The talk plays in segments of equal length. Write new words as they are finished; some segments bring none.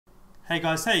Hey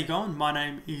guys, how you going? My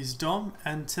name is Dom,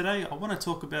 and today I want to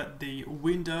talk about the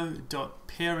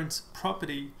window.parent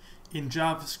property in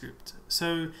JavaScript.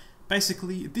 So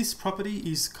basically this property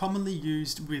is commonly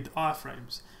used with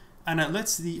IFrames, and it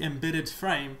lets the embedded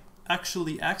frame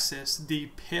actually access the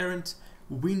parent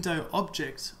window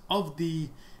object of the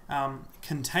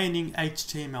containing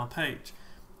HTML page.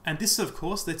 And this of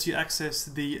course lets you access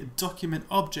the document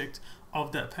object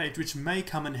of that page, which may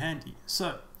come in handy.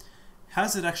 So how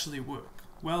does it actually work?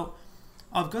 Well,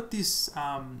 I've got this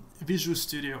Visual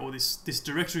Studio, or this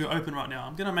directory open right now.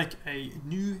 I'm going to make a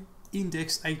new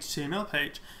index HTML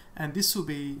page, and this will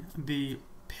be the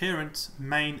parent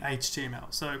main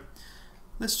HTML. So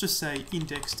let's just say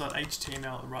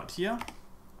index.html right here.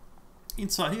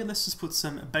 Inside here, let's just put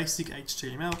some basic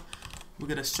HTML. We'll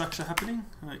get a structure happening,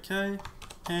 okay,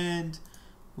 and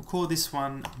we'll call this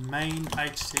one main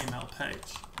HTML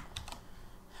page.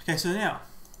 Okay, so now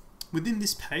within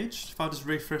this page, if I just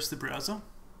refresh the browser,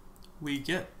 we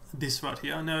get this right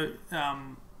here. Now,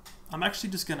 I'm actually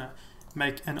just going to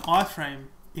make an iframe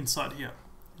inside here.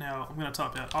 Now, I'm going to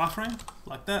type out iframe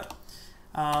like that,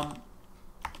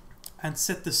 and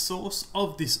set the source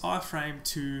of this iframe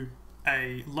to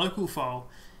a local file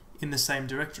in the same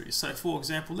directory. So, for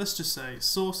example, let's just say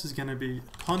source is going to be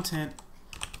content.html.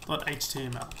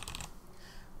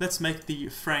 Let's make the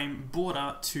frame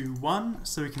border to 1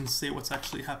 so we can see what's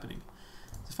actually happening.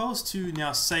 If I was to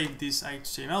now save this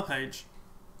HTML page,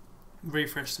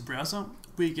 refresh the browser,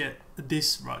 we get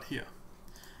this right here.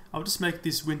 I'll just make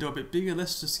this window a bit bigger.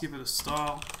 Let's just give it a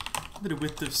style, a bit of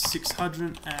width of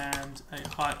 600 and a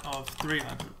height of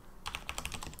 300.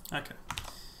 Okay,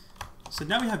 so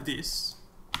now we have this.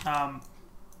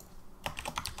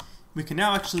 We can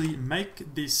now actually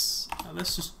make this,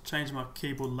 let's just change my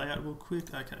keyboard layout real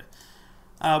quick. Okay,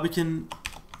 we can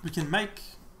make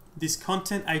this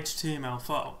content HTML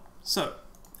file. So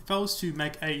if I was to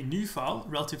make a new file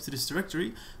relative to this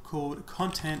directory called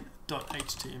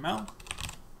content.html,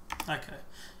 okay,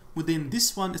 within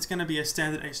this one it's going to be a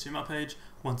standard HTML page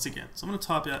once again. So I'm going to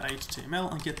type out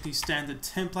HTML and get the standard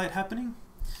template happening.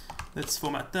 Let's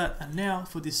format that, and now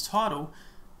for this title,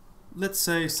 let's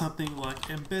say something like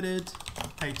embedded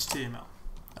HTML.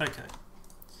 Okay.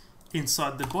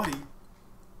 Inside the body,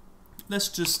 let's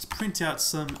just print out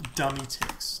some dummy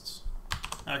text.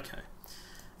 Okay.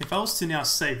 If I was to now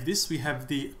save this, we have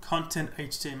the content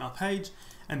HTML page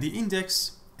and the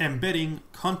index embedding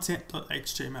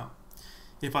content.html.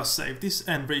 If I save this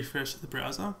and refresh the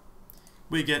browser,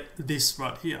 we get this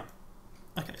right here.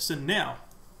 Okay, so now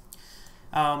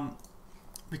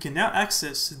we can now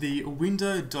access the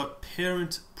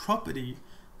window.parent property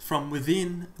from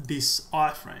within this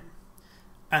iframe,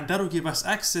 and that'll give us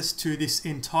access to this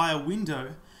entire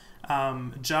window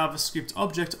JavaScript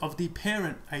object of the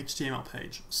parent HTML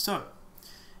page. So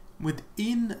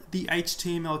within the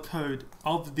HTML code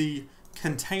of the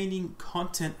containing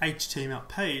content HTML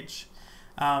page,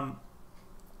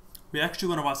 we actually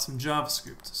want to write some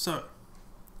JavaScript. So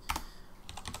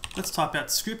let's type out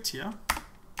script here,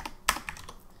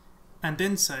 and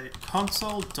then say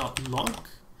console.log.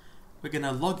 We're going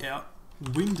to log out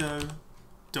window.parent.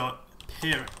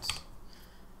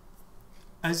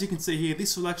 As you can see here,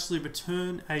 this will actually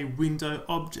return a window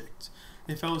object.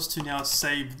 If I was to now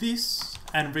save this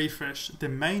and refresh the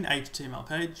main HTML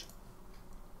page,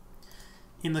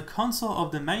 in the console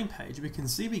of the main page, we can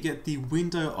see we get the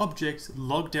window object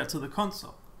logged out to the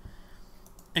console.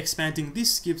 Expanding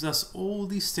this gives us all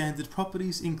the standard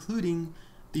properties, including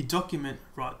the document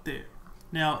right there.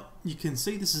 Now you can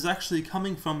see this is actually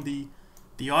coming from the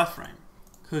iframe,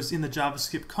 because in the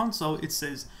JavaScript console it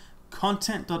says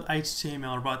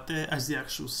content.html right there as the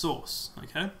actual source.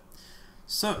 Okay,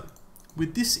 so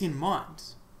with this in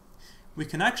mind, we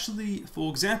can actually, for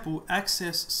example,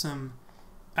 access some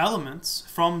elements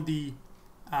from the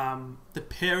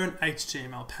parent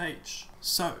HTML page.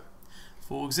 So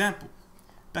for example,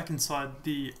 back inside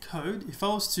the code, if I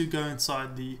was to go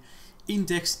inside the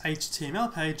index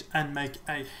HTML page and make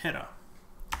a header,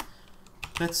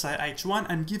 let's say h1,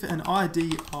 and give it an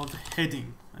ID of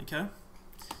heading. Okay,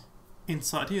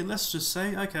 inside here, let's just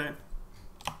say, okay,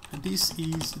 this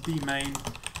is the main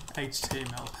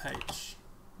HTML page.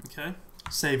 Okay,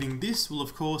 saving this will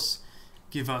of course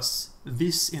give us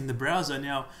this in the browser.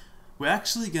 Now we're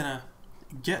actually gonna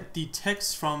get the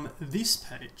text from this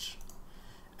page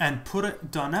and put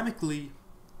it dynamically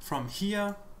from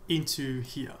here into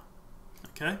here.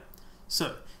 Okay,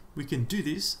 so we can do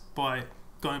this by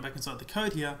going back inside the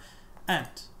code here,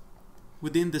 and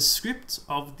within the script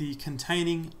of the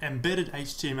containing embedded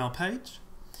HTML page,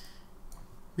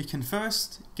 we can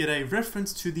first get a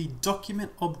reference to the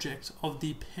document object of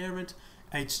the parent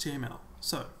HTML.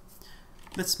 So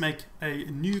let's make a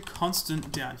new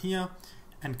constant down here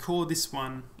and call this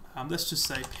one, let's just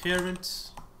say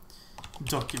parent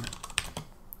document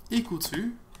equal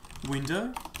to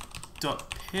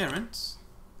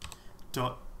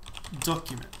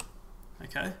window.parent.document.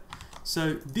 Okay,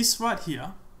 so this right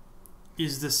here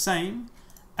is the same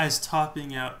as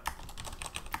typing out,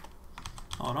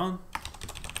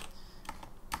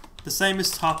 the same as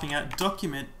typing out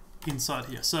document inside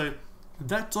here. So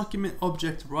that document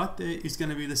object right there is going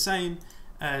to be the same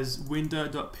as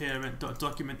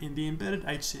window.parent.document in the embedded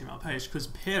HTML page, because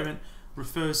parent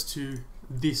refers to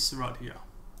this right here.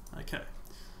 Okay,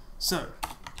 so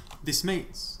this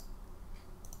means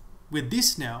with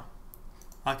this now,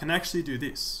 I can actually do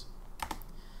this.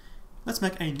 Let's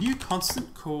make a new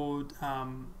constant called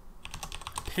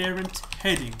parent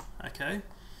heading, okay,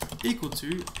 equal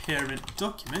to parent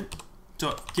document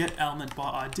dot get element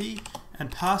by ID,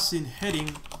 and pass in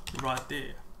heading right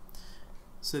there.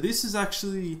 So this is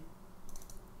actually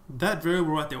that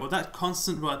variable right there, or that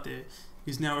constant right there,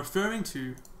 is now referring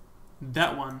to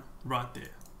that one right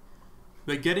there.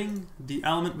 We're getting the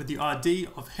element with the ID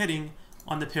of heading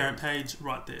on the parent page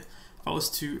right there. If I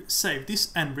was to save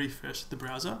this and refresh the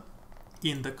browser,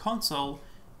 in the console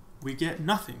we get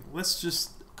nothing. Let's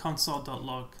just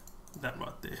console.log that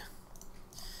right there.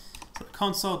 So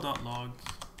console.log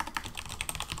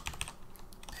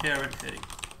parent heading.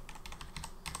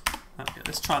 Okay,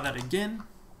 let's try that again.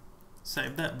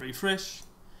 Save that, refresh.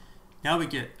 Now we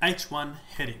get h1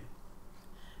 heading.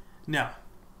 Now,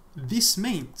 this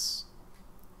means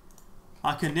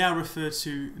I can now refer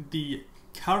to the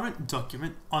current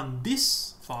document on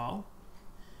this file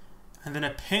and then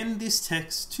append this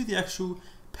text to the actual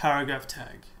paragraph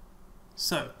tag.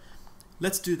 So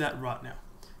let's do that right now.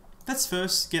 Let's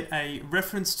first get a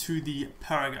reference to the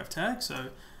paragraph tag.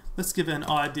 So let's give it an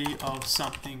ID of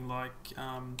something like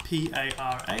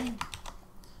para,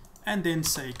 and then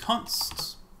say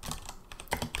const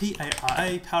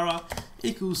para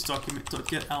equals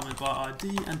document.getElement by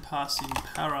ID, and pass in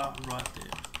para right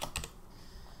there.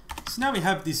 So now we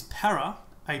have this para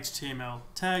HTML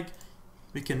tag.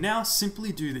 We can now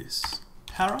simply do this.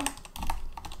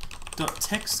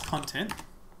 para.textContent,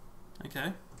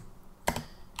 okay,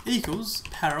 equals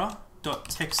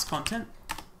para.textContent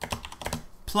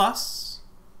plus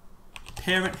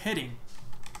parent heading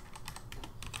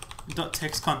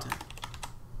 .textContent.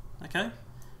 Okay,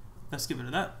 let's give it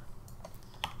a that.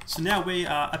 So now we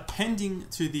are appending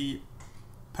to the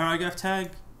paragraph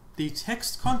tag the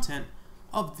text content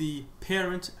of the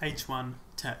parent h1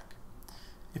 tag.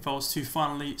 If I was to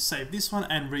finally save this one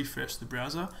and refresh the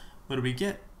browser, what do we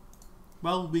get?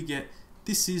 Well, we get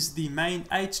this is the main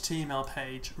HTML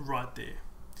page right there.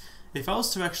 If I was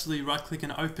to actually right click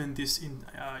and open this in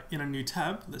a new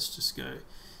tab, let's just go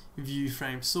view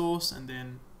frame source and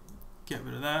then get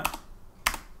rid of that,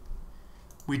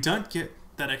 we don't get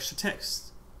that extra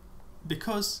text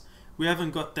because we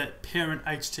haven't got that parent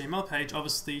HTML page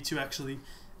obviously to actually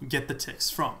get the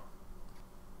text from.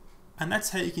 And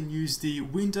that's how you can use the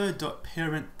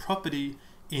window.parent property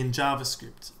in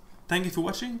JavaScript. Thank you for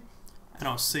watching, and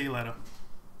I'll see you later.